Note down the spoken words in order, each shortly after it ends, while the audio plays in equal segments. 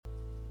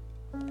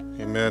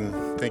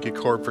Amen. Thank you,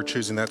 Corb, for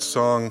choosing that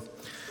song.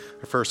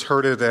 I first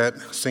heard it at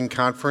Sing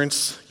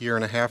Conference a year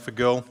and a half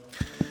ago.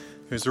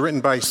 It was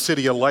written by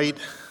City of Light.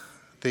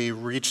 They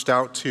reached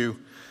out to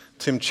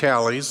Tim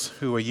Challies,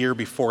 who a year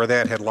before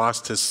that had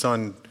lost his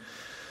son,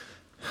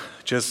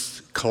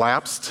 just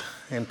collapsed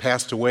and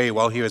passed away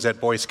while he was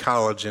at Boyce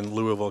College in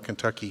Louisville,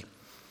 Kentucky.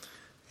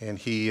 And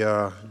he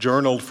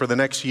journaled for the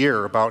next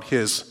year about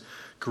his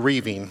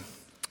grieving.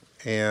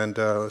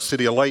 And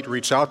City of Light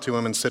reached out to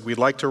him and said, "We'd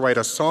like to write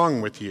a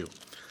song with you."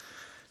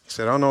 He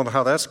said, "I don't know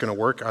how that's going to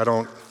work. I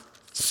don't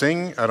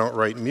sing. I don't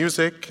write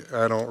music.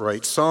 I don't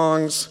write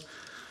songs."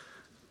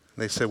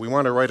 They said, "We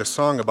want to write a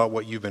song about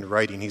what you've been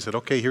writing." He said,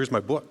 "Okay, here's my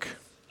book,"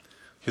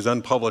 his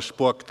unpublished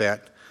book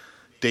that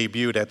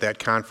debuted at that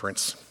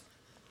conference.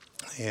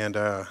 And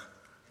I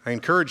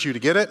encourage you to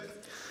get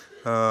it.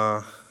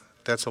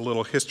 That's a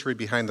little history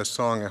behind the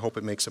song. I hope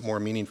it makes it more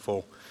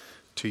meaningful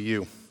to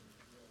you.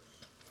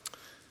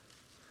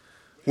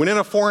 When in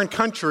a foreign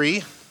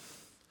country,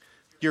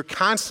 you're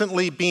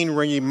constantly being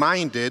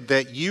reminded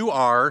that you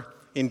are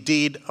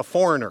indeed a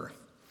foreigner.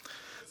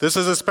 This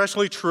is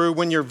especially true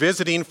when you're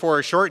visiting for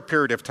a short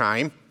period of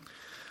time.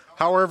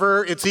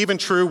 However, it's even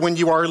true when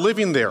you are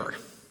living there.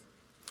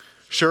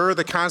 Sure,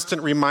 the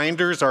constant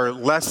reminders are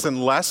less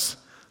and less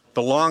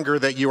the longer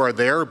that you are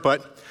there,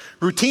 but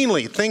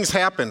routinely things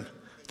happen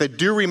that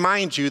do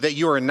remind you that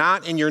you are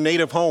not in your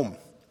native home.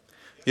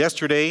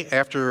 Yesterday,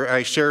 after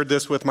I shared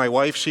this with my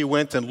wife, she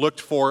went and looked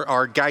for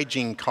our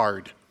gaijin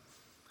card,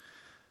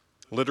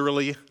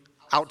 literally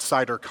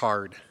outsider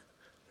card,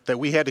 that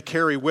we had to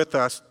carry with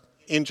us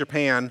in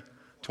Japan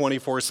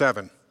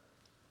 24/7.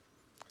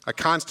 A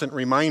constant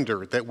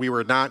reminder that we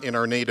were not in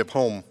our native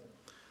home.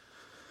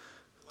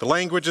 The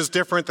language is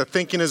different, the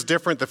thinking is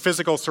different, the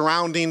physical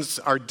surroundings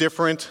are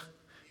different,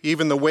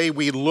 even the way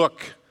we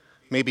look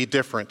may be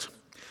different.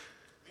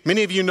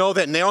 Many of you know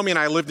that Naomi and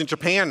I lived in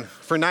Japan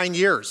for 9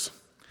 years.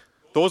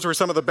 Those were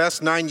some of the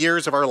best 9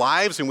 years of our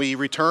lives, and we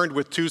returned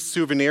with 2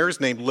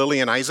 souvenirs named Lily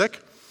and Isaac.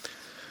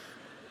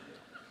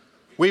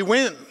 We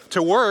went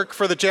to work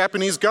for the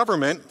Japanese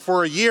government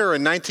for a year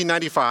in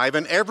 1995,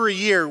 and every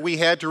year we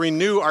had to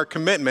renew our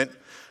commitment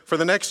for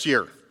the next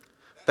year.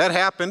 That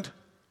happened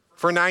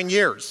for 9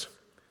 years.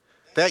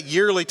 That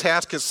yearly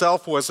task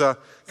itself was a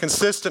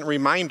consistent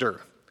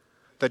reminder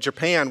that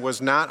Japan was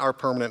not our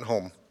permanent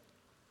home.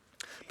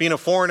 Being a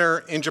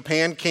foreigner in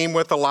Japan came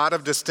with a lot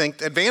of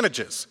distinct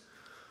advantages.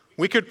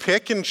 We could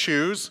pick and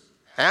choose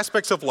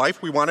aspects of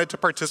life we wanted to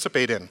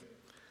participate in.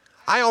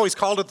 I always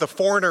called it the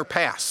foreigner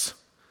pass.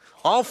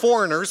 All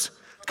foreigners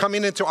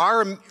coming into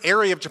our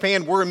area of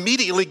Japan were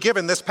immediately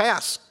given this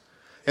pass,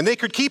 and they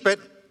could keep it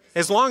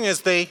as long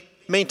as they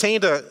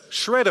maintained a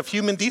shred of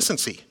human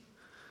decency.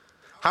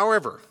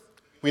 However,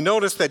 we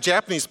noticed that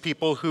Japanese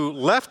people who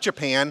left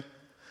Japan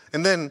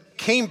and then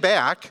came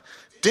back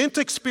didn't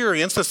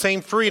experience the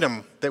same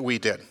freedom that we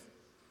did.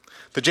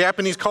 The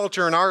Japanese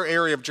culture in our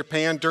area of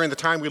Japan during the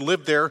time we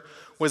lived there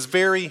was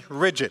very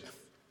rigid.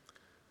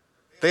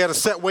 They had a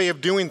set way of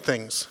doing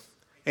things,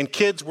 and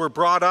kids were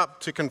brought up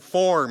to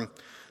conform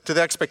to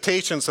the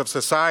expectations of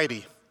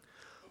society.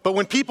 But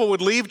when people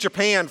would leave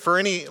Japan for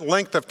any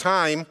length of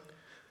time,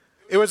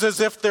 it was as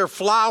if their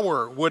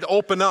flower would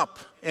open up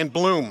and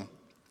bloom.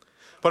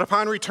 But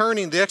upon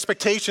returning, the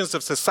expectations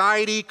of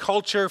society,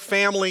 culture,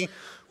 family,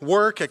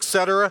 work,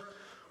 etc.,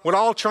 would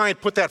all try and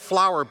put that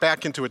flower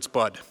back into its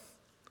bud.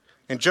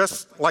 And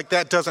just like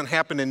that doesn't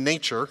happen in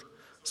nature,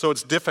 so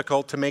it's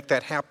difficult to make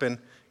that happen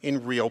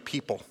in real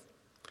people.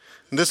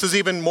 And this is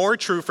even more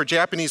true for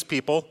Japanese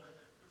people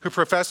who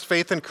professed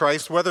faith in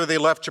Christ, whether they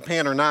left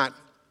Japan or not.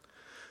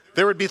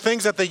 There would be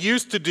things that they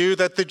used to do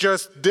that they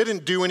just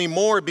didn't do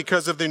anymore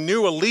because of their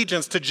new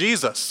allegiance to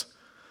Jesus.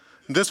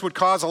 And this would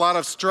cause a lot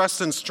of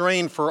stress and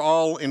strain for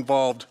all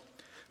involved,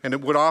 and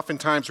it would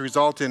oftentimes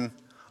result in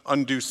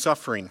undue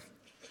suffering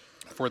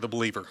for the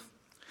believer.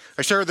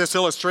 I share this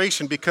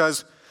illustration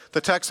because the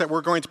text that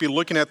we're going to be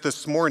looking at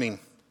this morning.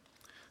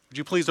 Would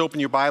you please open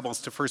your Bibles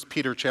to 1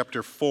 Peter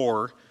chapter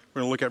 4.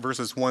 We're going to look at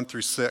verses 1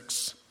 through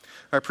 6.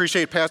 I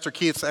appreciate Pastor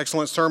Keith's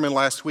excellent sermon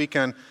last week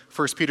on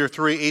 1 Peter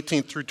 3,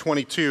 18 through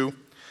 22,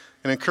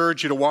 and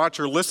encourage you to watch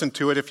or listen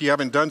to it if you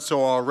haven't done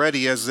so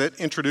already, as it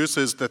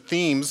introduces the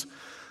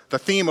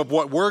theme of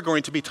what we're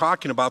going to be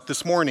talking about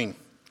this morning.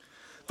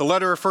 The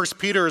letter of 1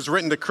 Peter is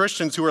written to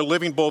Christians who are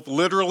living both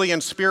literally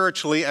and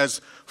spiritually as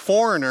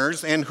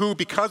foreigners and who,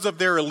 because of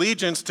their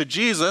allegiance to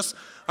Jesus,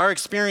 are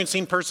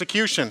experiencing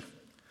persecution.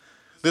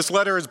 This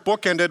letter is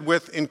bookended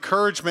with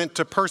encouragement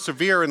to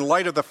persevere in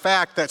light of the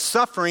fact that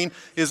suffering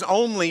is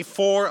only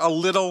for a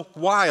little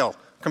while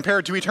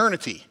compared to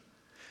eternity.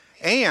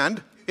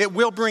 And it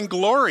will bring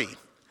glory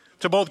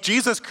to both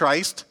Jesus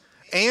Christ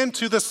and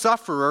to the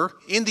sufferer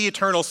in the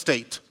eternal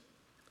state.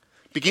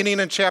 Beginning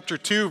in chapter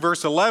 2,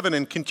 verse 11,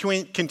 and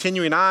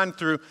continuing on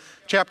through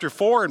chapter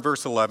 4 and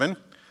verse 11,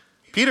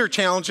 Peter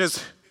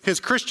challenges his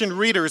Christian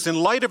readers,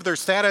 in light of their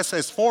status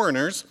as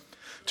foreigners,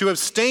 to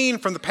abstain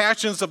from the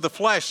passions of the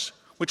flesh,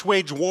 which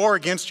wage war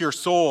against your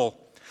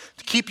soul,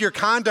 to keep your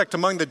conduct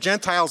among the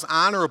Gentiles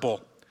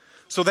honorable,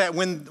 so that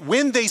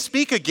when they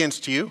speak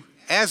against you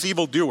as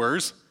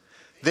evildoers,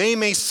 they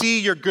may see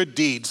your good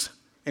deeds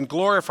and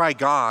glorify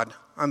God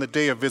on the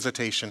day of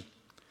visitation.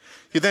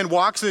 He then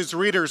walks his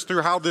readers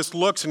through how this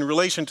looks in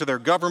relation to their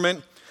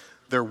government,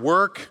 their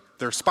work,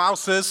 their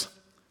spouses,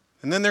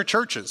 and then their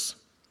churches.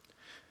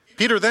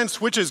 Peter then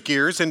switches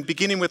gears, and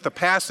beginning with the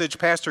passage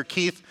Pastor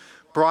Keith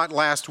brought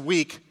last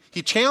week,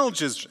 he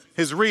challenges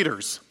his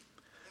readers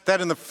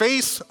that in the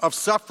face of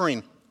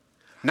suffering,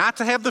 not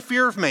to have the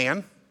fear of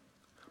man,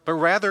 but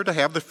rather to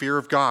have the fear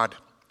of God.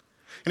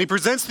 And he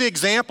presents the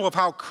example of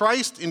how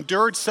Christ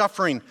endured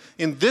suffering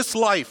in this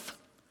life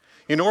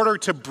in order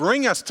to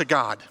bring us to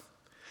God,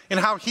 and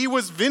how he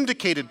was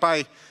vindicated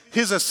by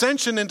his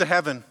ascension into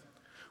heaven,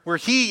 where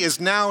he is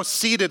now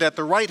seated at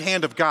the right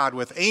hand of God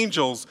with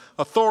angels,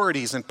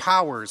 authorities, and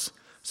powers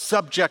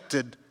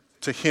subjected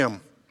to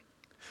him.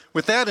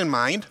 With that in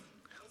mind,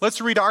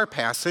 let's read our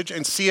passage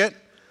and see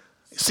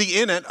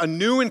in it a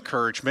new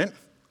encouragement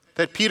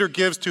that Peter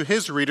gives to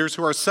his readers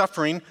who are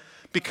suffering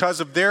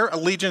because of their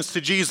allegiance to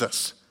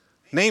Jesus.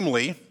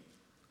 Namely,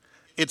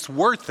 it's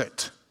worth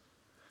it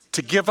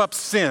to give up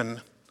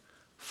sin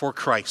for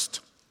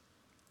Christ.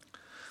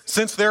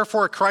 Since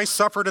therefore Christ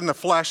suffered in the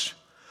flesh,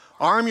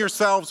 arm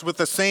yourselves with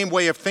the same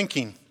way of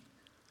thinking.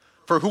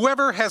 For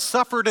whoever has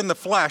suffered in the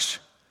flesh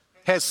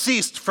has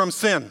ceased from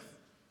sin,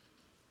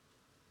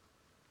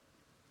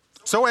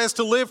 so as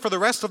to live for the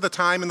rest of the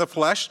time in the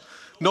flesh,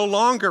 no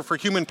longer for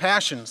human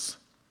passions,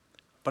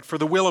 but for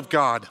the will of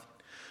God.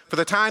 For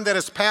the time that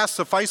is past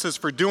suffices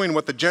for doing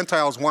what the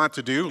Gentiles want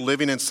to do,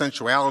 living in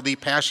sensuality,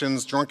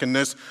 passions,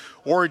 drunkenness,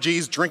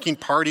 orgies, drinking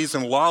parties,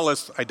 and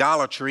lawless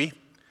idolatry.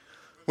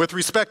 With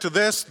respect to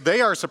this,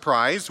 they are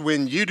surprised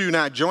when you do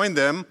not join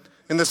them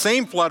in the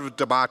same flood of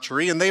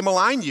debauchery, and they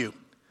malign you.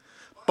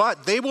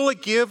 But they will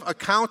give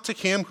account to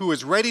him who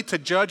is ready to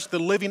judge the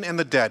living and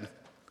the dead.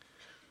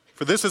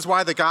 For this is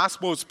why the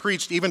gospel is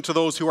preached even to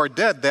those who are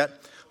dead, that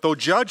though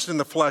judged in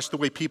the flesh the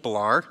way people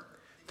are,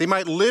 they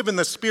might live in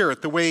the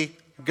spirit the way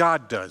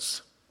God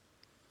does.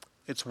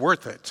 It's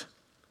worth it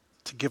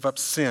to give up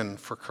sin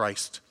for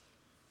Christ.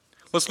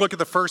 Let's look at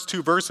the first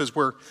two verses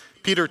where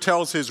Peter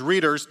tells his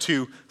readers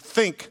to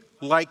think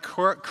like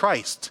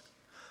Christ.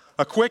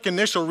 A quick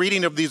initial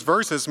reading of these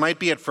verses might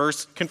be at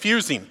first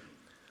confusing.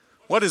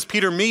 What does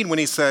Peter mean when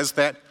he says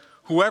that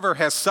whoever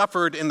has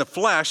suffered in the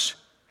flesh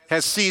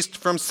has ceased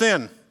from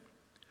sin?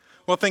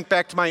 Well, think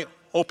back to my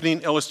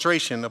opening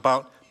illustration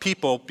about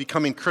people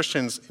becoming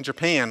Christians in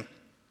Japan.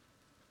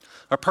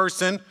 A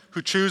person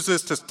who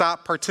chooses to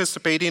stop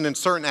participating in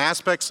certain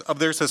aspects of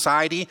their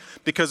society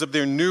because of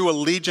their new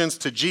allegiance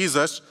to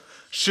Jesus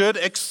should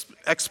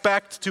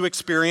expect to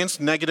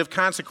experience negative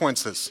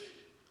consequences.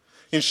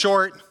 In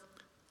short,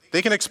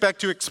 they can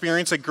expect to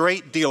experience a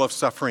great deal of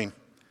suffering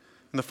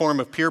in the form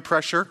of peer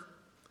pressure,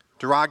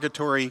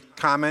 derogatory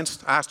comments,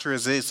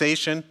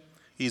 ostracization,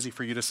 easy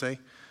for you to say,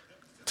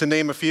 to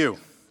name a few.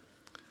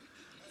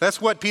 That's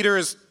what Peter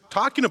is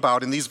talking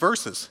about in these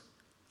verses.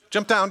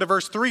 Jump down to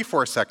verse 3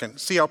 for a second.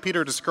 See how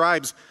Peter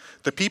describes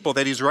the people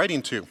that he's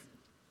writing to.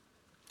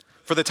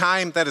 For the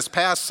time that is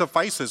past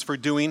suffices for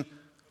doing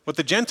what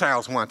the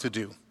Gentiles want to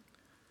do.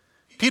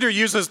 Peter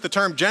uses the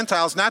term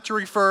Gentiles not to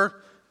refer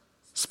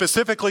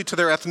specifically to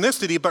their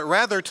ethnicity, but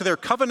rather to their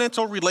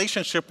covenantal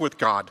relationship with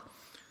God.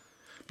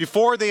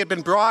 Before they had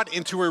been brought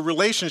into a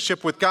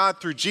relationship with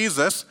God through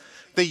Jesus,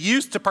 they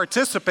used to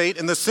participate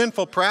in the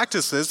sinful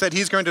practices that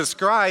he's going to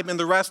describe in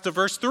the rest of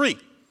verse 3.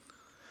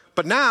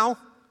 But now,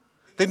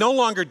 they no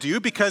longer do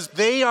because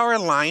they are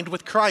aligned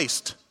with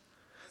Christ.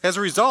 As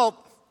a result,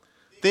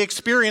 they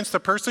experience the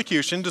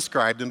persecution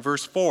described in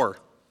verse 4.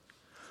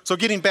 So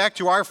getting back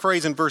to our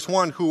phrase in verse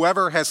 1,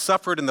 whoever has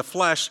suffered in the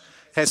flesh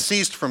has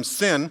ceased from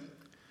sin,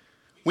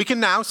 we can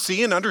now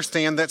see and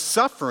understand that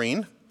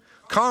suffering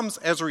comes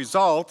as a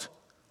result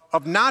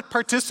of not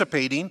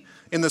participating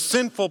in the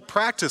sinful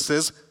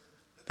practices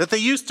that they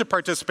used to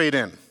participate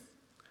in.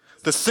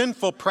 The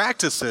sinful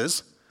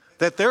practices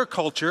that their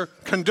culture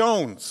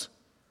condones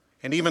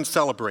and even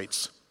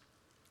celebrates.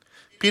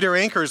 Peter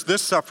anchors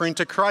this suffering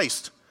to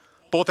Christ,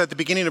 both at the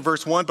beginning of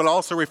verse 1, but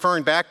also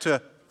referring back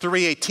to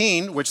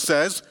 3:18, which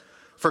says,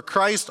 "For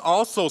Christ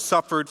also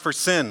suffered for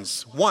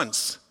sins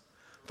once,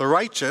 the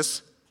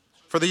righteous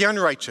for the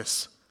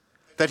unrighteous,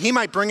 that he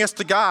might bring us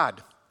to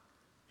God,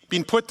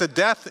 being put to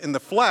death in the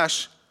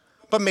flesh,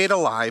 but made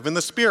alive in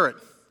the spirit."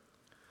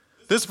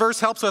 This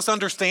verse helps us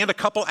understand a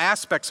couple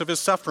aspects of his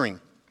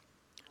suffering.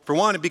 For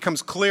one, it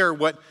becomes clear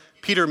what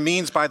Peter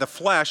means by the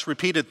flesh,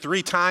 repeated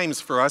 3 times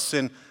for us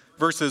in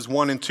verses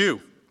 1 and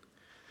 2.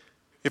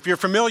 If you're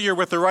familiar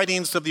with the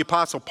writings of the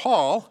Apostle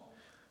Paul,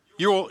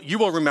 you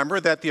will remember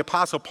that the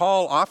Apostle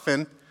Paul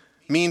often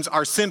means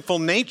our sinful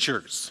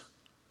natures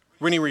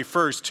when he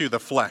refers to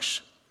the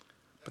flesh.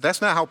 But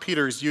that's not how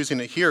Peter is using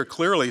it here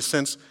clearly,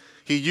 since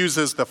he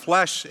uses the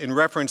flesh in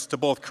reference to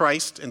both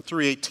Christ in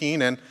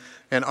 3:18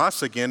 and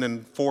us again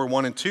in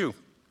 4:1 and 2.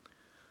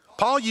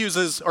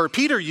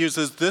 Peter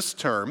uses this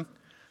term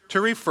to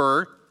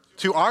refer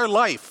to our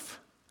life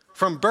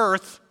from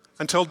birth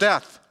until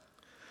death.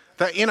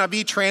 The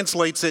NIV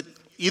translates it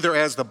either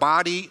as the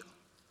body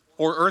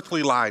or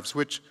earthly lives,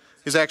 which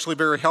is actually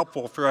very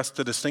helpful for us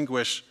to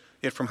distinguish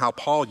it from how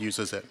Paul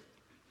uses it.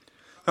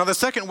 Now, the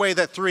second way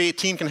that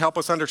 3:18 can help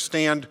us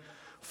understand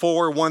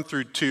 4:1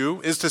 through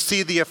 2 is to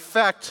see the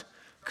effect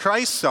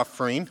Christ's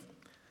suffering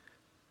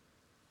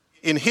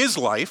in his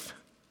life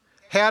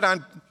had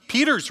on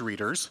Peter's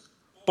readers,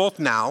 both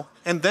now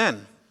and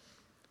then.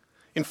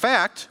 In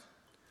fact,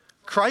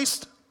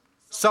 Christ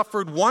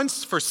suffered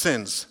once for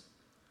sins,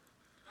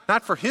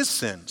 not for his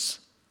sins,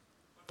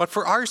 but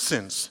for our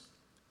sins.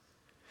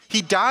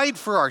 He died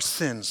for our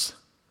sins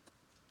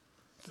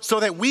so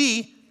that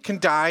we can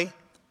die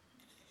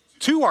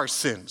to our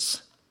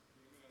sins.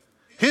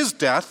 His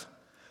death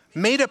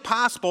made it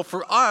possible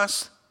for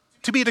us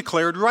to be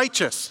declared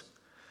righteous,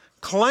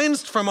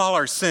 cleansed from all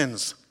our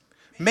sins,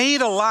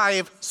 made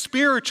alive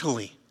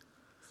spiritually,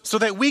 so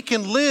that we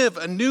can live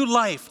a new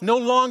life, no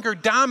longer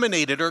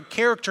dominated or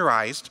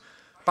characterized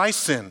by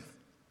sin.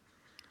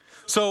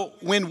 So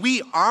when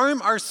we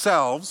arm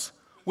ourselves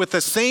with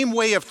the same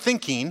way of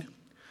thinking,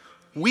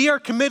 we are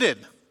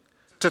committed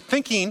to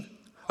thinking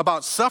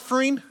about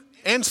suffering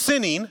and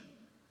sinning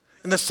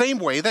in the same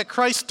way that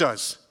Christ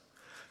does.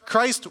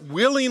 Christ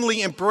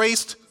willingly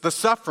embraced the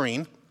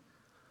suffering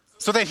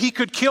so that he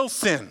could kill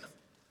sin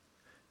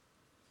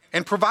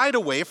and provide a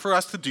way for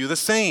us to do the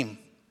same.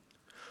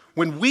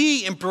 When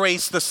we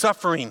embrace the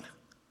suffering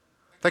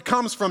that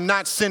comes from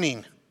not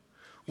sinning,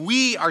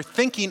 we are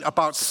thinking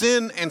about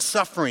sin and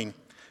suffering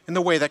in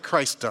the way that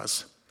Christ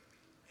does.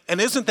 And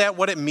isn't that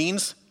what it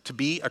means to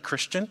be a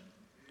Christian?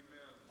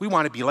 We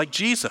want to be like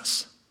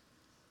Jesus.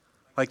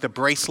 Like the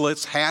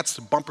bracelets, hats,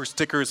 bumper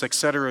stickers,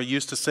 etc.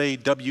 used to say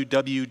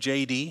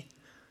WWJD.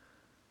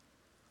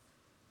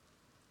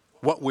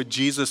 What would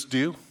Jesus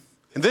do?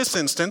 In this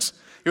instance,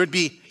 it would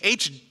be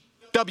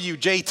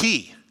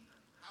HWJT.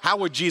 How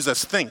would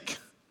Jesus think?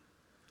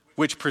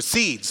 Which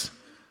precedes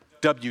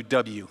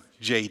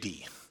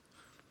WWJD.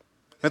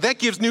 Now that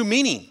gives new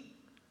meaning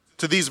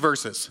to these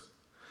verses.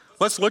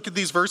 Let's look at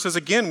these verses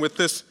again with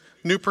this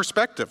new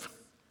perspective.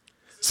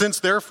 Since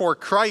therefore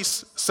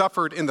Christ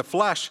suffered in the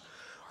flesh,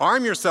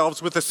 arm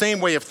yourselves with the same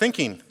way of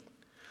thinking.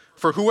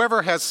 For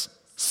whoever has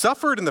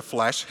suffered in the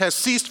flesh has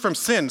ceased from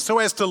sin, so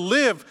as to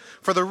live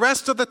for the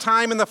rest of the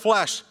time in the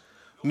flesh,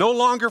 no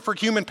longer for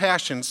human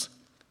passions,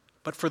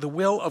 but for the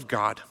will of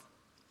God.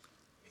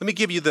 Let me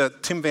give you the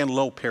Tim Van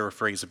Lowe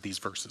paraphrase of these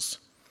verses.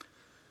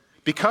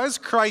 Because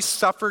Christ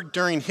suffered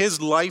during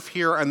his life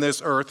here on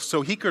this earth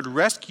so he could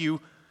rescue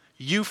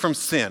you from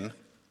sin,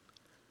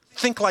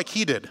 think like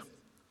he did.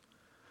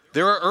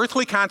 There are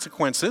earthly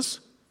consequences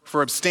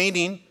for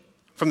abstaining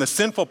from the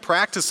sinful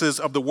practices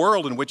of the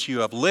world in which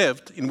you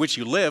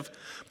live,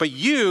 but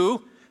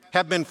you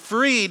have been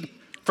freed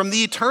from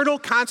the eternal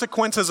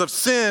consequences of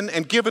sin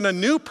and given a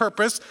new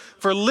purpose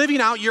for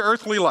living out your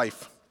earthly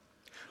life.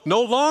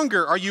 No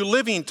longer are you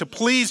living to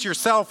please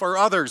yourself or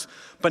others,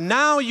 but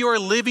now you are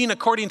living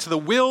according to the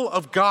will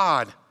of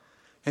God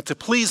and to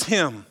please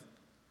him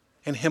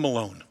and him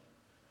alone.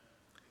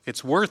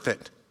 It's worth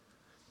it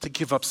to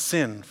give up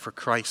sin for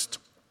Christ.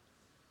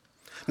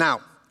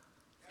 Now,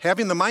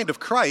 having the mind of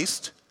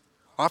Christ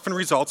often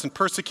results in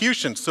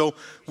persecution, so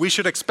we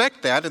should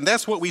expect that, and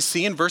that's what we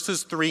see in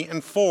verses 3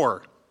 and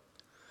 4.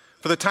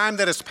 For the time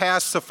that has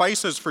passed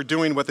suffices for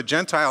doing what the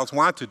Gentiles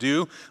want to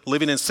do,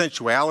 living in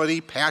sensuality,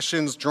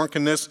 passions,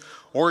 drunkenness,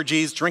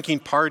 orgies, drinking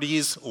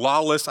parties,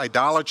 lawless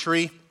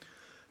idolatry.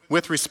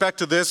 With respect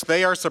to this,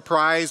 they are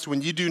surprised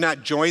when you do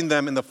not join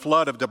them in the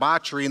flood of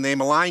debauchery and they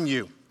malign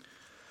you.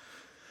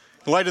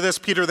 In light of this,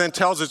 Peter then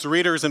tells his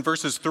readers in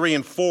verses 3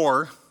 and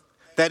 4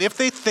 that if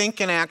they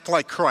think and act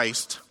like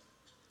Christ,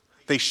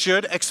 they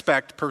should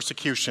expect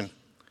persecution.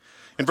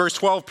 In verse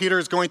 12, Peter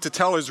is going to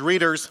tell his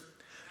readers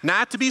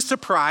not to be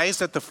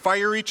surprised at the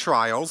fiery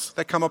trials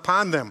that come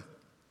upon them.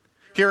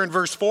 Here in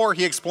verse 4,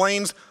 he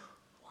explains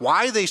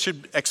why they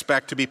should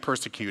expect to be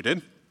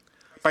persecuted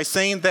by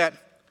saying that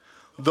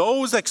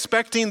those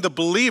expecting the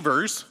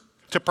believers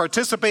to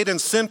participate in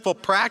sinful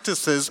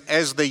practices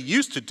as they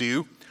used to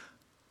do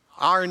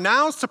are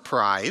now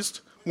surprised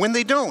when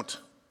they don't.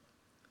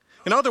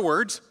 In other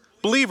words,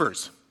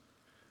 believers,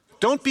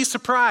 don't be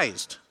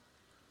surprised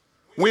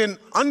when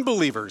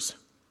unbelievers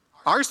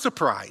are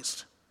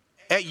surprised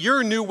at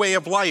your new way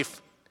of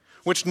life,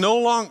 which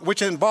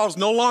involves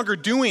no longer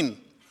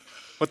doing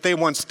what they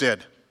once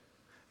did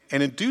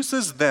and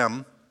induces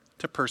them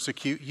to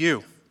persecute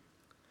you.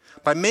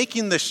 By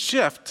making this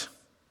shift,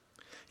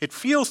 it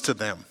feels to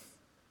them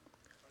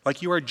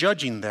like you are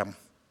judging them.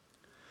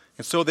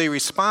 And so they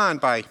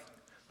respond by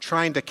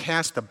trying to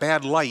cast a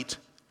bad light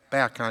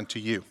back onto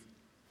you.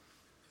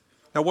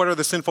 Now, what are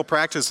the sinful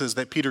practices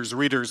that Peter's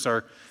readers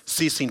are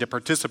ceasing to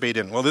participate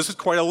in? Well, this is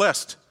quite a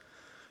list.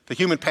 The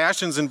human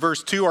passions in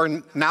verse 2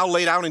 are now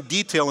laid out in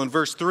detail in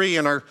verse 3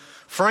 and are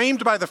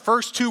framed by the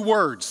first two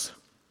words,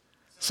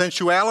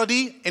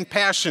 sensuality and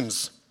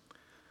passions.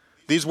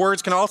 These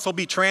words can also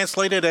be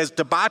translated as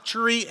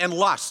debauchery and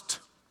lust.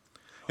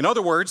 In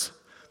other words,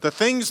 the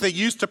things they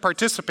used to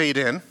participate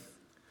in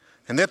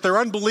and that their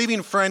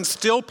unbelieving friends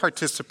still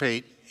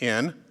participate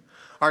in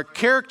are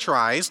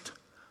characterized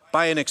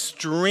by an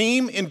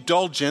extreme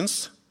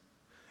indulgence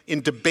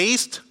in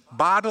debased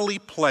bodily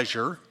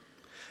pleasure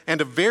and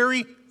a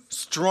very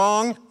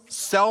strong,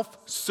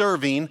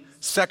 self-serving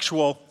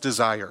sexual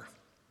desire.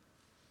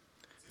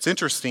 It's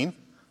interesting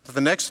that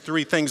the next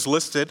three things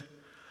listed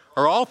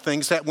are all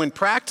things that, when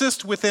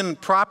practiced within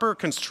proper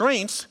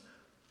constraints,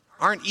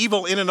 aren't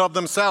evil in and of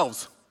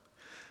themselves.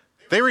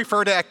 They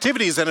refer to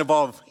activities that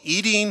involve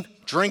eating,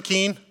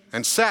 drinking,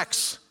 and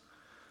sex.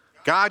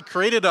 God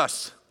created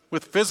us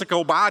with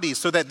physical bodies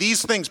so that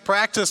these things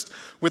practiced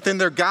within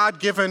their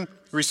God-given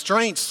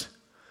restraints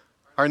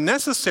are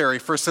necessary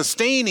for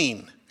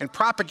sustaining and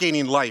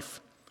propagating life.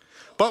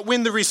 But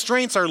when the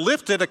restraints are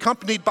lifted,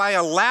 accompanied by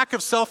a lack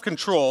of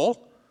self-control,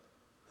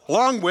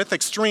 along with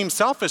extreme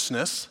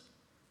selfishness,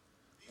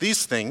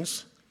 these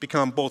things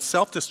become both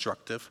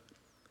self-destructive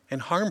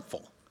and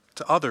harmful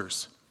to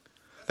others.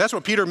 That's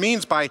what Peter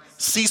means by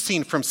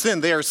ceasing from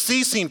sin. They are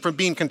ceasing from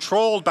being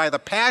controlled by the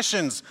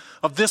passions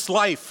of this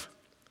life.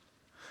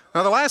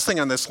 Now, the last thing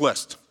on this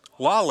list,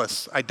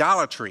 lawless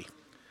idolatry,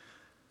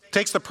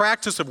 takes the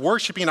practice of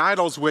worshiping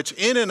idols, which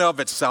in and of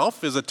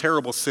itself is a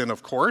terrible sin,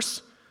 of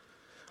course.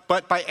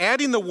 But by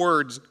adding the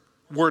word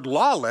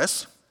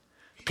lawless,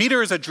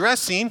 Peter is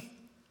addressing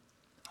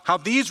how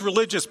these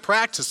religious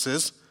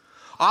practices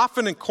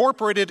often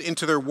incorporated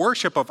into their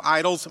worship of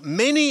idols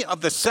many of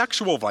the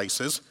sexual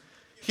vices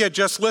he had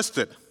just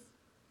listed.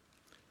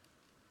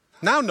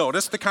 Now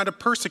notice the kind of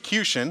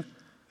persecution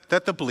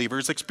that the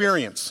believers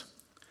experience.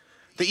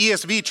 The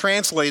ESV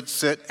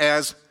translates it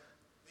as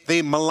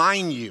they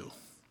malign you.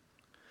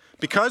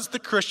 Because the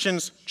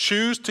Christians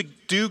choose to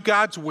do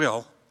God's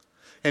will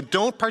and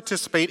don't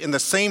participate in the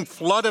same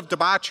flood of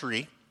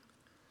debauchery,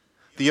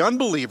 the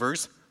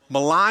unbelievers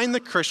malign the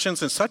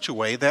Christians in such a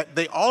way that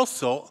they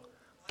also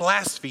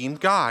blaspheme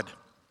God.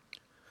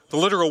 The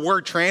literal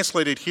word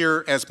translated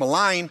here as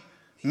malign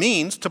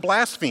means to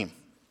blaspheme.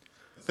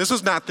 This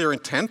is not their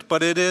intent,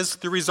 but it is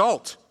the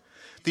result.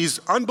 These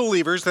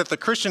unbelievers that the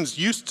Christians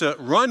used to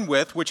run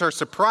with, which are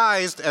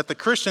surprised at the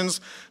Christians'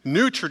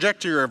 new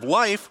trajectory of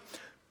life,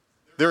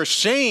 they're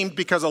ashamed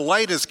because a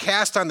light is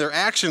cast on their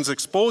actions,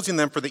 exposing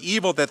them for the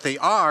evil that they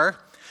are,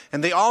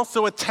 and they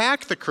also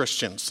attack the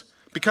Christians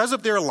because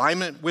of their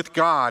alignment with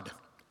God,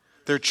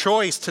 their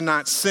choice to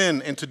not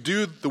sin and to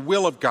do the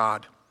will of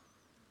God.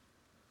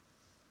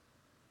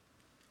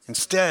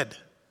 Instead,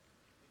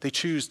 they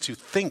choose to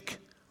think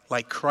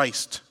like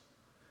Christ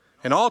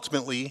and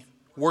ultimately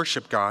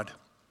worship God.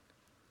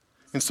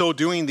 In so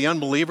doing, the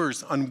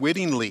unbelievers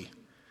unwittingly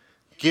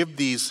give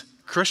these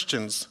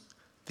Christians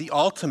the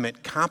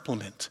ultimate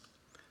compliment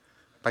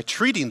by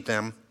treating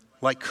them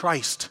like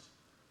Christ,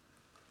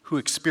 who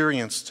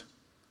experienced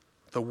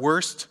the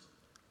worst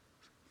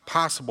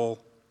possible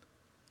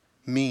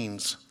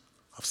means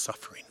of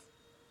suffering.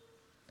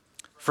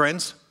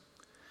 Friends,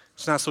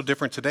 it's not so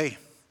different today.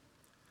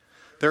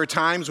 There are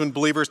times when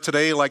believers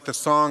today, like the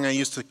song I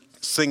used to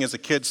sing as a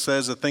kid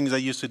says, the things I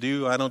used to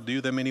do, I don't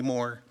do them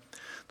anymore.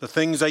 The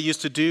things I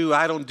used to do,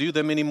 I don't do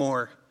them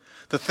anymore.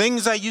 The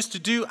things I used to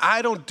do,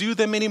 I don't do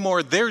them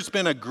anymore. There's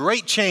been a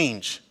great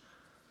change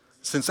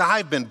since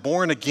I've been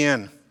born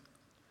again.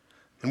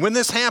 And when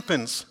this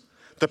happens,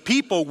 the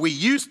people we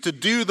used to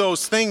do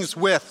those things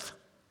with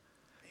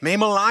may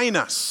malign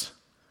us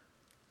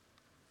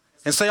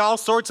and say all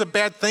sorts of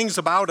bad things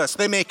about us.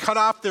 They may cut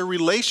off their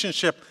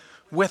relationship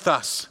with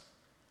us.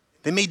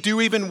 They may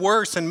do even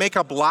worse and make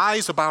up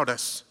lies about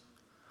us.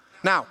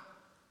 Now,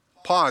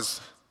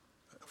 pause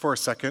for a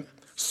second.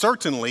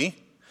 Certainly,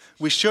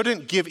 we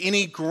shouldn't give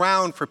any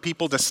ground for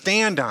people to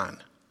stand on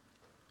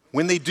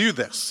when they do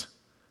this.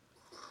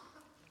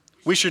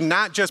 We should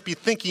not just be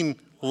thinking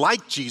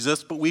like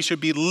Jesus, but we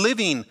should be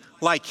living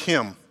like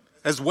him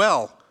as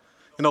well,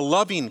 in a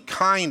loving,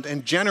 kind,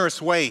 and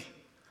generous way,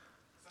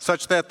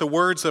 such that the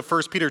words of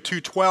 1 Peter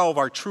 2:12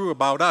 are true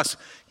about us.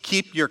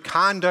 Keep your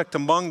conduct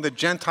among the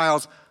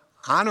Gentiles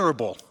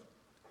honorable,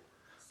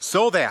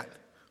 so that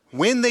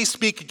when they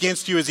speak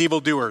against you as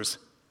evildoers,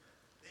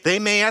 they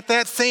may at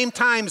that same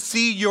time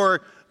see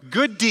your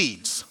good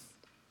deeds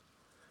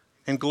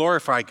and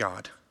glorify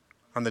God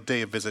on the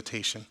day of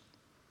visitation.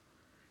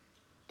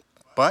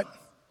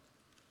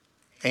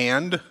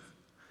 And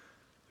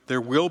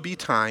there will be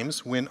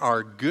times when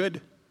our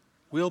good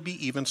will be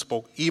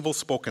evil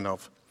spoken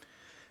of.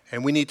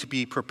 And we need to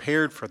be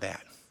prepared for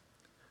that,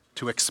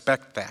 to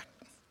expect that.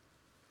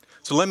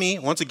 So let me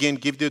once again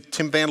give you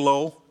Tim Van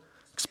Lowe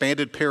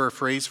expanded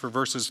paraphrase for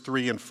verses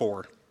 3 and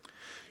 4.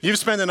 You've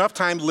spent enough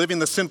time living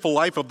the sinful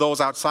life of those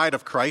outside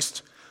of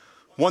Christ,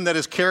 one that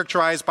is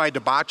characterized by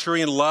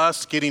debauchery and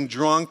lust, getting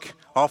drunk,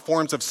 all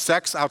forms of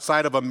sex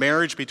outside of a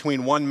marriage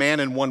between one man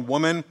and one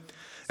woman,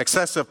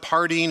 excessive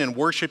partying and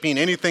worshiping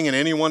anything and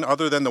anyone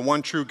other than the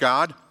one true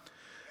God.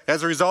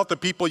 As a result, the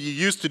people you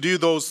used to do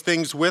those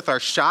things with are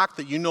shocked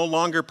that you no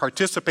longer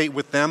participate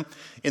with them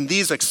in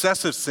these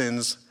excessive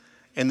sins,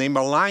 and they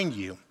malign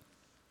you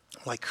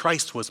like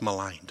Christ was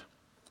maligned.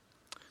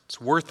 It's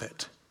worth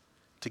it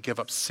to give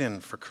up sin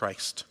for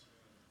Christ.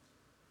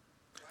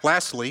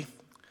 Lastly,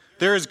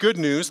 there is good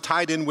news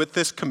tied in with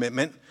this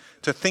commitment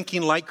to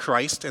thinking like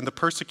Christ and the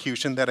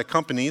persecution that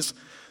accompanies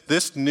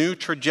this new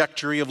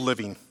trajectory of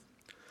living.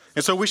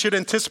 And so we should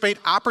anticipate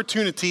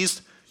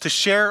opportunities to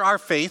share our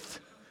faith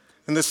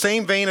in the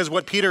same vein as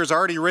what Peter has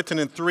already written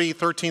in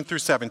 3:13 through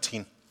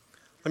 17.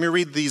 Let me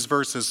read these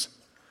verses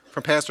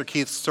from Pastor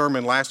Keith's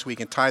sermon last week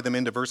and tie them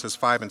into verses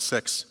 5 and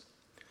 6.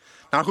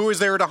 Now, who is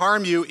there to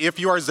harm you if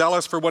you are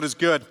zealous for what is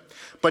good?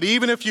 But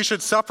even if you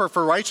should suffer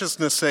for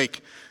righteousness'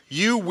 sake,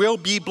 you will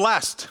be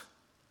blessed.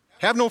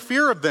 Have no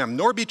fear of them,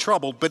 nor be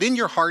troubled, but in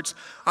your hearts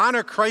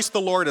honor Christ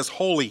the Lord as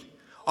holy,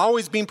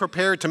 always being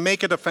prepared to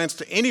make a defense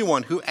to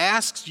anyone who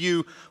asks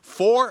you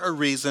for a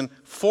reason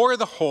for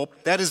the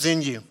hope that is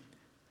in you.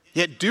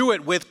 Yet do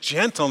it with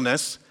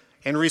gentleness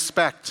and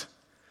respect,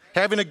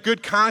 having a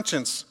good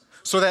conscience,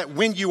 so that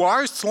when you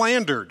are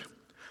slandered,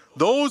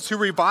 those who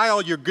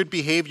revile your good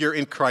behavior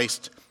in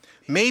Christ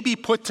may be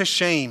put to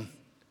shame.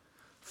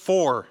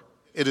 For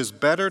it is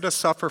better to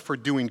suffer for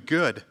doing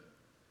good,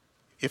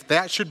 if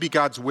that should be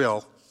God's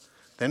will,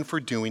 than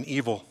for doing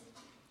evil.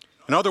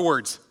 In other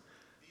words,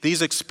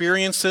 these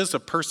experiences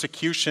of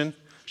persecution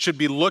should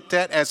be looked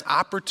at as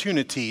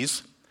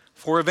opportunities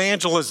for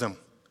evangelism.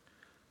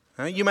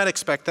 Now, you might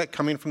expect that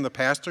coming from the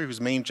pastor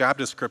whose main job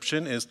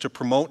description is to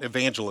promote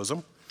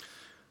evangelism.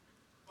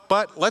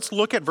 But let's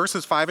look at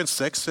verses 5 and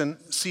 6 and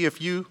see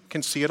if you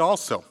can see it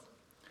also.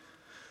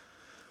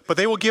 But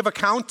they will give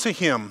account to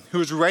him who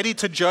is ready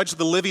to judge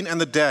the living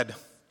and the dead.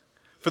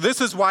 For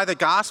this is why the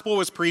gospel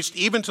was preached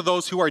even to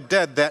those who are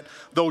dead, that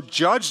though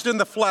judged in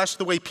the flesh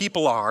the way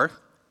people are,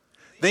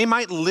 they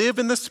might live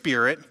in the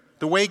spirit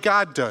the way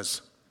God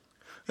does.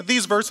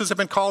 These verses have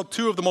been called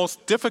two of the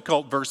most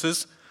difficult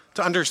verses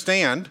to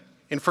understand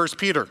in 1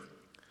 Peter.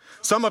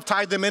 Some have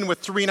tied them in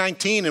with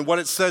 3:19 and what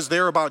it says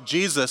there about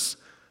Jesus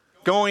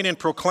going and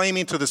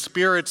proclaiming to the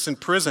spirits in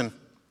prison.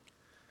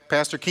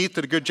 Pastor Keith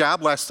did a good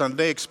job last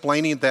Sunday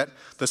explaining that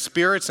the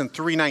spirits in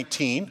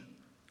 3:19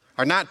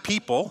 are not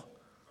people,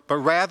 but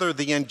rather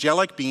the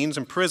angelic beings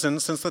in prison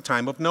since the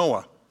time of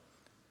Noah.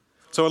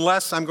 So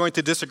unless I'm going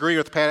to disagree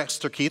with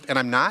Pastor Keith, and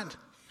I'm not,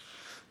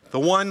 the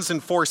ones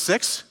in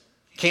 4:6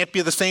 can't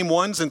be the same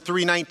ones in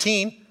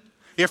 3:19,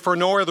 if for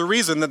no other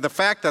reason than the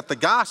fact that the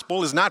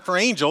gospel is not for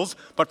angels,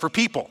 but for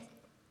people.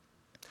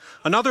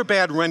 Another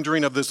bad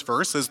rendering of this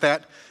verse is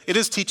that it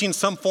is teaching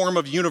some form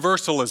of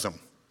universalism.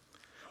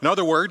 In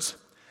other words,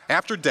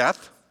 after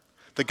death,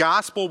 the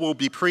gospel will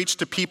be preached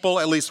to people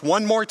at least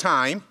one more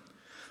time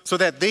so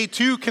that they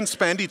too can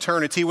spend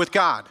eternity with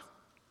God.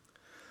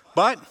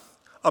 But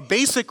a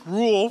basic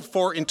rule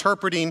for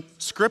interpreting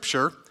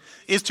Scripture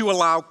is to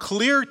allow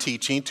clear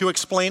teaching to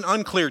explain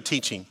unclear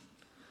teaching.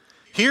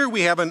 Here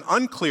we have an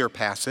unclear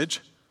passage,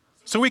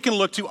 so we can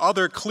look to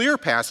other clear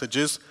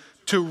passages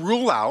to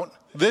rule out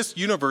this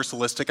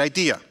universalistic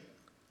idea.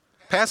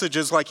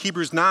 Passages like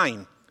Hebrews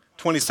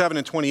 9:27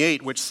 and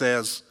 28, which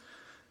says,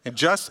 "And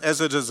just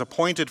as it is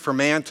appointed for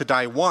man to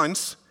die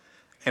once,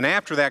 and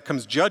after that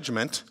comes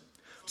judgment,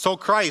 so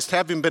Christ,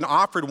 having been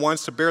offered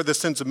once to bear the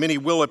sins of many,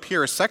 will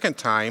appear a second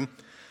time,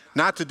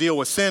 not to deal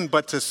with sin,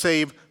 but to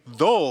save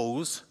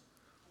those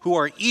who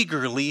are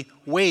eagerly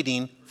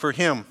waiting for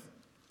him."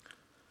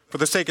 For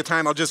the sake of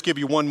time, I'll just give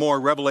you one more,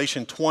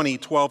 Revelation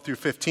 20:12 through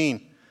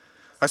 15.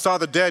 "I saw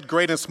the dead,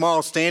 great and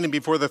small, standing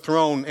before the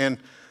throne, and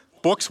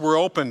books were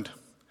opened.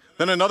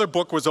 Then another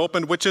book was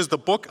opened, which is the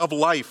book of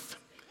life.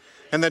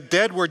 And the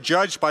dead were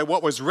judged by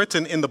what was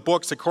written in the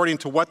books according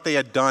to what they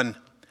had done.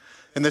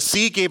 And the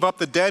sea gave up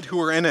the dead who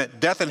were in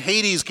it. Death and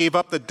Hades gave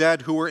up the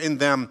dead who were in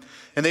them.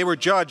 And they were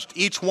judged,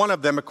 each one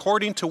of them,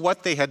 according to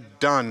what they had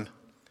done.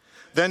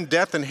 Then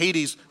death and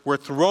Hades were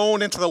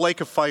thrown into the lake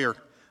of fire.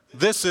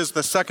 This is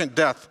the second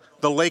death,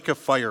 the lake of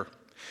fire.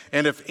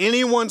 And if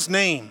anyone's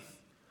name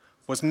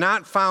was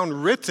not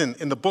found written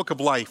in the book of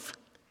life,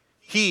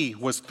 he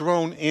was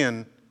thrown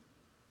in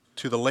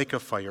to the lake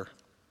of fire."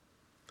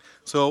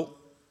 So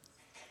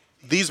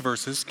these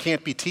verses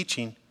can't be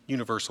teaching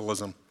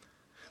universalism.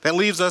 That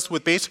leaves us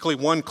with basically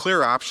one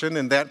clear option,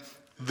 in that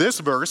this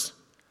verse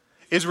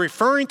is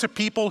referring to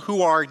people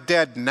who are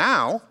dead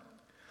now,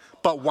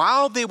 but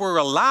while they were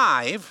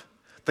alive,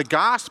 the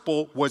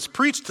gospel was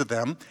preached to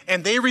them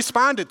and they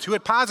responded to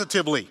it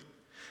positively.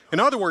 In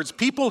other words,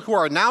 people who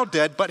are now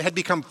dead but had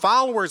become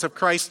followers of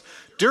Christ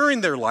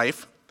during their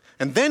life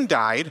and then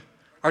died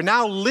are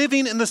now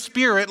living in the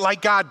Spirit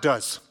like God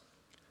does.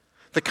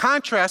 The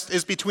contrast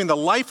is between the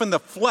life in the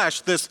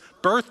flesh, this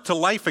birth to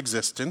life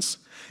existence,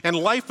 and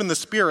life in the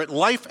Spirit,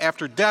 life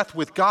after death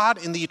with God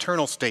in the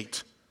eternal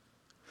state.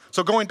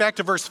 So going back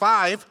to verse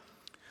 5,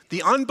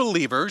 the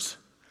unbelievers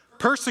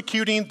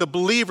persecuting the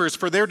believers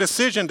for their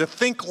decision to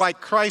think like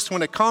Christ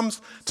when it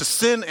comes to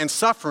sin and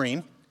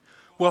suffering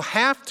will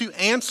have to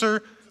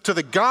answer to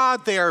the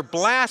God they are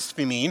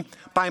blaspheming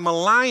by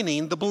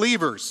maligning the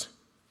believers.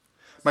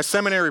 My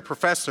seminary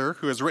professor,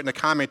 who has written a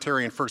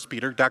commentary in 1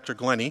 Peter, Dr.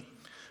 Glennie,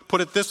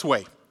 put it this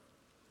way: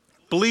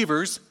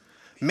 believers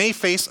may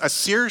face a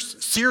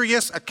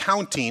serious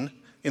accounting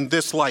in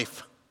this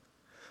life,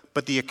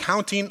 but the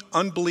accounting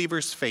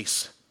unbelievers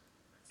face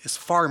is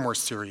far more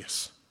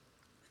serious.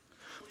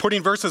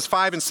 Putting verses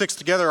 5 and 6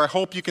 together, I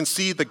hope you can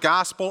see the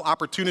gospel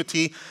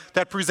opportunity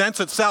that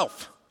presents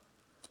itself.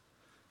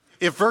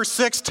 If verse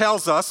 6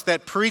 tells us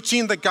that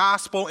preaching the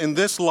gospel in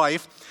this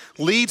life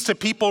leads to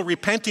people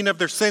repenting of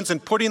their sins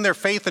and putting their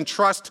faith and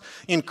trust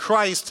in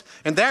Christ,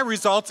 and that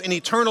results in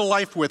eternal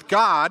life with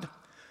God,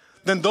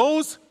 then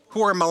those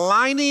who are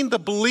maligning the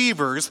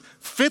believers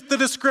fit the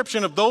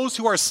description of those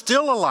who are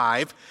still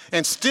alive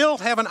and still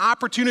have an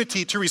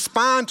opportunity to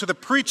respond to the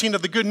preaching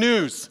of the good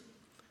news.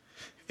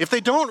 If they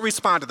don't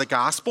respond to the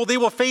gospel, they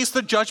will face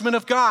the judgment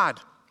of God.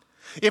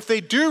 If they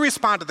do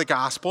respond to the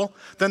gospel,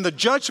 then the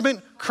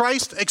judgment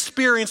Christ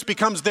experienced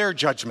becomes their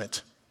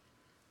judgment.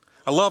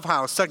 I love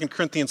how 2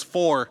 Corinthians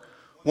 4,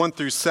 1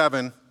 through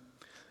 7,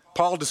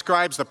 Paul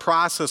describes the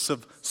process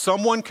of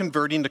someone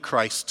converting to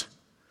Christ.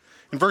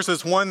 In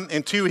verses 1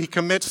 and 2,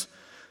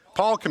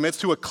 Paul commits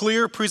to a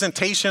clear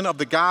presentation of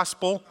the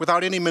gospel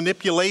without any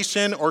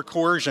manipulation or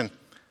coercion.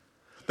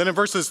 Then in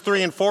verses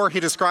 3 and 4, he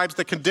describes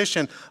the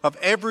condition of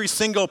every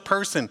single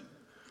person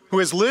who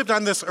has lived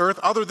on this earth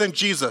other than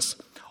Jesus.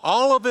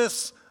 All of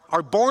us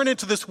are born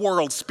into this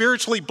world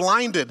spiritually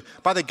blinded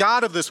by the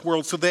God of this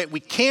world so that we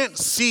can't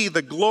see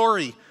the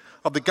glory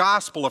of the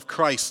gospel of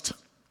Christ.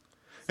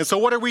 And so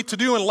what are we to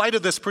do in light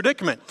of this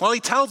predicament? Well,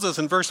 he tells us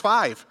in verse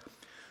 5,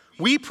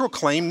 we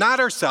proclaim not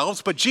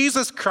ourselves, but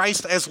Jesus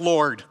Christ as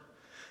Lord.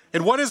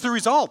 And what is the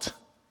result?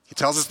 He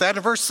tells us that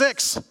in verse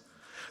 6.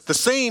 The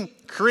same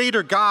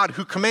Creator God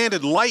who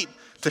commanded light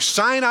to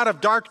shine out of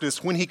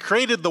darkness when he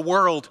created the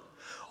world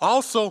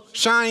also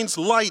shines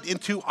light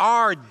into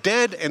our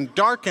dead and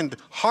darkened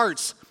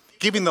hearts,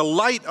 giving the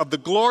light of the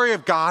glory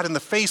of God in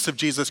the face of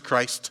Jesus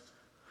Christ.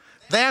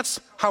 That's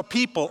how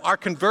people are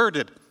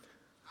converted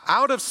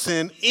out of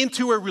sin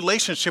into a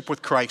relationship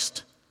with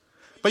Christ.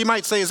 But you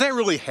might say, is that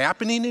really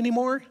happening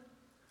anymore?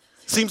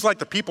 Seems like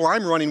the people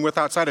I'm running with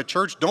outside of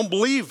church don't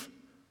believe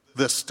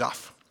this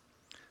stuff.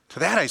 To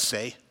that I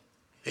say,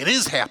 it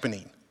is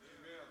happening.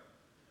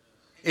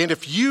 And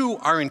if you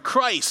are in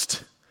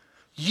Christ,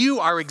 you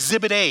are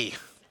exhibit A.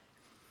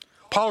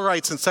 Paul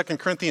writes in 2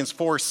 Corinthians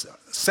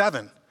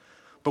 4:7,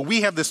 but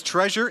we have this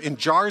treasure in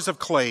jars of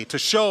clay to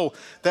show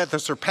that the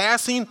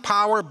surpassing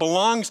power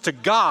belongs to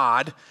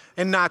God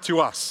and not to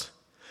us.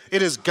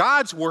 It is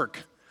God's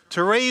work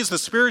to raise the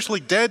spiritually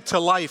dead to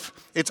life.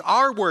 It's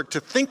our work to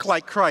think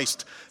like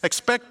Christ,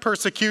 expect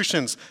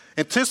persecutions,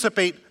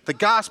 anticipate the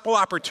gospel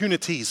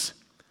opportunities,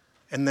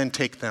 and then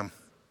take them.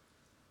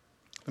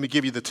 Let me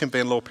give you the Tim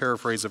Van Lowe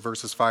paraphrase of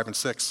verses 5 and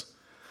 6.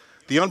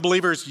 The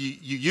unbelievers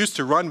you used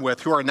to run with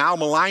who are now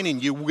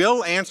maligning you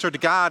will answer to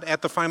God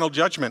at the final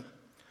judgment.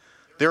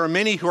 There are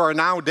many who are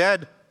now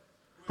dead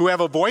who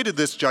have avoided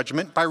this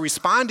judgment by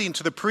responding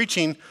to the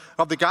preaching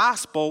of the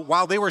gospel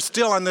while they were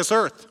still on this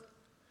earth.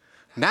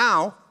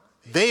 Now,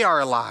 they are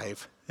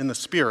alive in the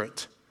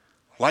Spirit,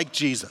 like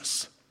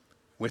Jesus,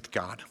 with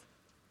God.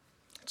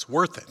 It's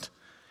worth it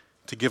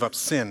to give up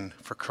sin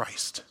for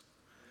Christ.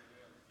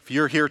 If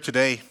you're here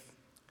today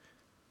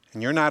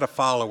and you're not a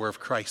follower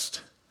of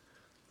Christ,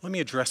 let me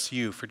address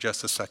you for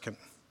just a second.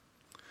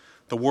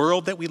 The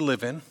world that we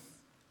live in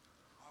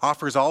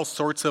offers all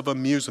sorts of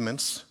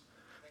amusements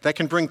that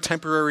can bring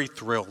temporary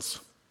thrills.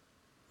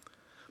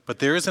 But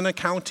there is an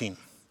accounting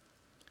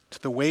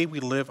to the way we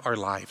live our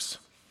lives.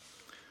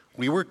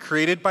 We were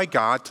created by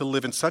God to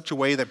live in such a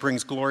way that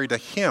brings glory to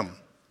Him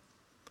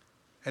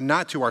and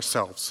not to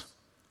ourselves.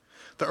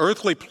 The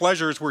earthly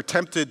pleasures we're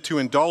tempted to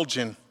indulge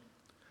in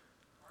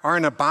are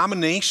an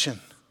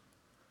abomination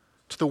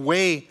to the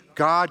way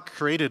God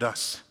created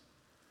us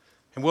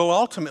and will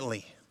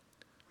ultimately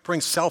bring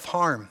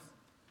self-harm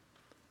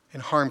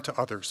and harm to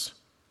others.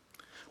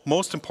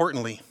 Most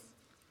importantly,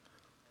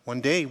 one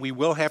day we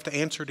will have to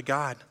answer to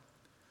God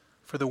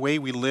for the way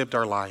we lived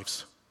our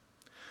lives.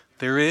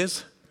 There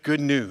is good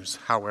news,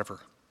 however.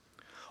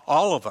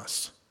 All of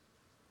us,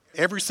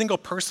 every single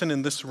person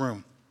in this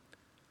room,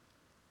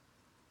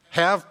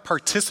 have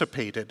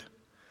participated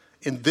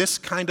in this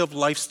kind of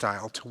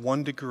lifestyle to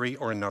one degree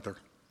or another.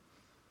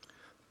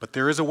 But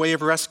there is a way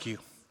of rescue,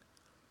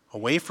 a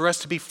way for us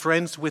to be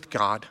friends with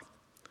God,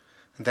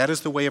 and that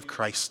is the way of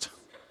Christ.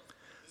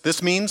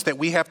 This means that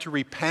we have to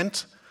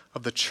repent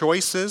of the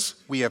choices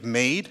we have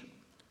made.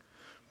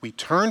 We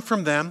turn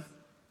from them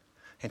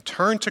and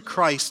turn to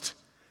Christ,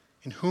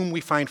 in whom we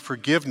find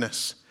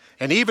forgiveness.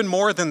 And even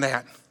more than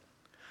that,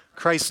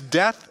 Christ's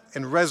death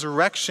and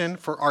resurrection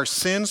for our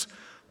sins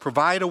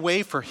provide a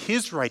way for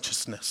His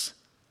righteousness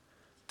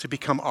to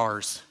become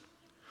ours.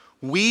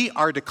 We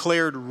are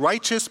declared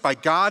righteous by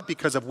God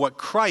because of what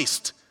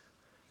Christ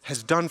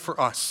has done for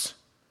us.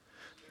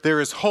 There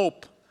is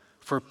hope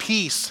for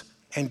peace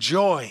and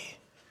joy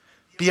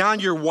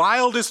beyond your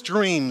wildest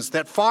dreams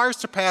that far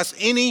surpass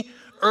any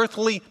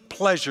earthly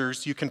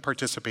pleasures you can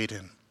participate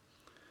in.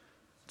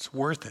 It's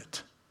worth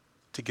it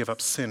to give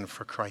up sin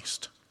for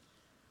Christ.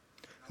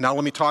 Now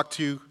let me talk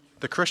to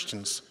the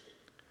Christians.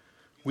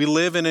 We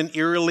live in an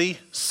eerily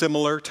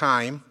similar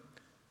time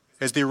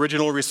as the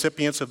original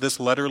recipients of this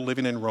letter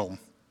living in Rome.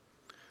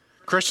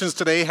 Christians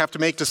today have to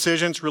make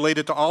decisions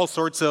related to all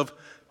sorts of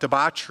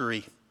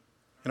debauchery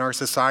in our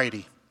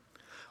society.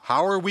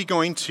 How are we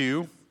going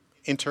to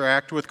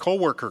interact with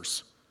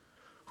coworkers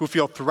who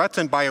feel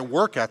threatened by a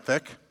work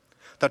ethic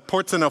that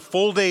puts in a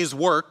full day's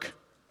work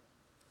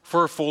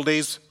for a full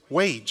day's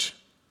wage?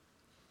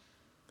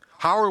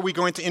 How are we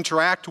going to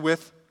interact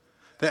with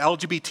the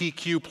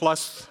LGBTQ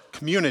plus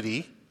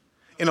community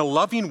in a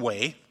loving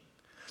way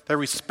that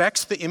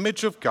respects the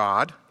image of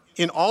God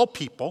in all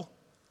people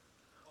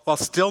while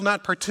still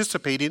not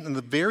participating in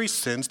the very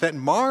sins that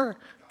mar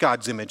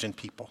God's image in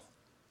people?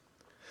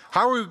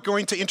 How are we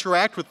going to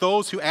interact with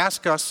those who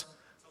ask us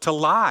to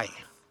lie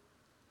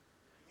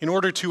in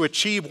order to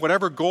achieve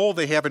whatever goal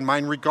they have in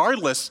mind,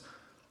 regardless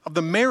of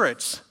the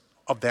merits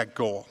of that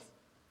goal?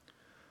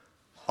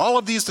 All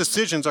of these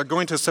decisions are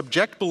going to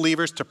subject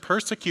believers to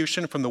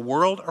persecution from the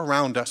world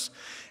around us,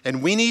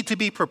 and we need to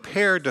be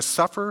prepared to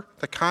suffer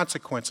the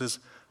consequences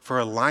for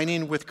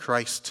aligning with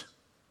Christ,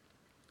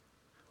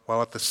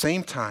 while at the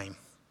same time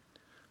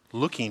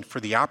looking for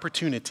the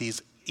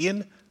opportunities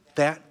in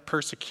that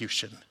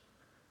persecution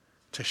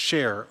to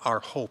share our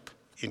hope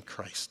in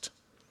Christ.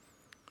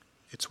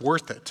 It's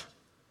worth it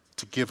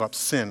to give up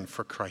sin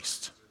for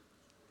Christ.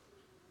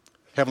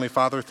 Heavenly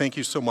Father, thank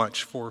you so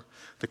much for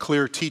the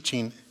clear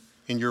teaching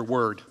in your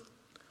word.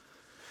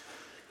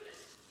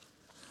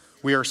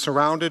 We are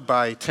surrounded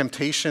by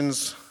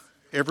temptations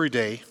every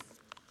day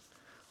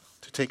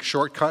to take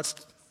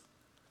shortcuts,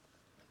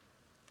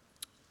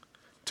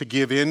 to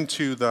give in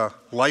to the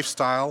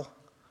lifestyle,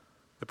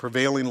 the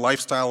prevailing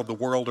lifestyle of the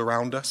world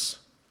around us.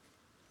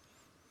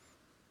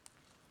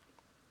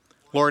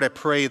 Lord, I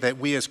pray that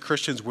we as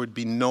Christians would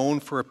be known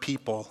for a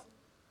people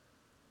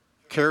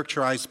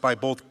characterized by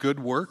both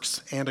good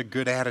works and a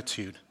good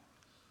attitude.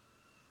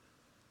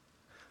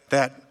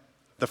 That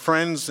the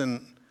friends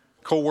and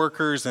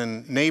co-workers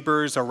and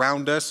neighbors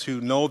around us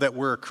who know that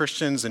we're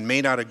Christians and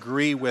may not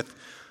agree with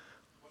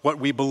what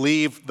we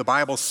believe the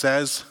Bible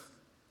says,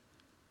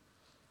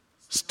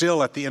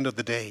 still at the end of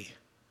the day,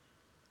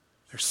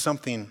 there's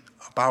something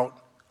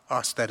about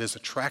us that is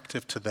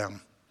attractive to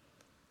them.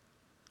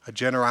 A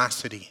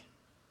generosity,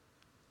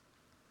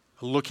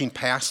 a looking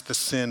past the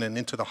sin and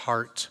into the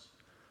heart,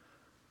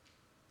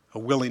 a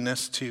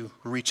willingness to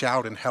reach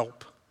out and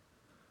help.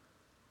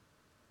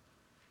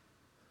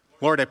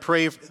 Lord, I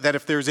pray that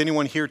if there's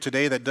anyone here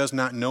today that does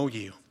not know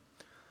you,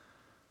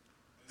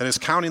 that is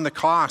counting the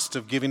cost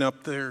of giving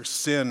up their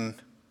sin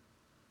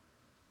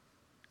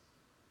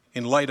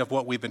in light of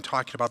what we've been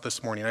talking about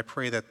this morning, I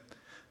pray that,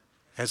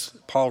 as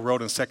Paul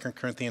wrote in 2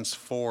 Corinthians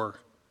 4,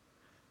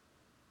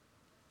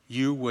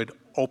 you would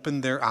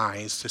open their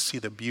eyes to see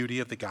the beauty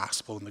of the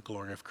gospel and the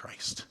glory of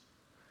Christ.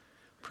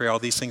 Pray all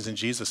these things in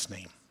Jesus'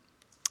 name.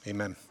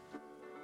 Amen.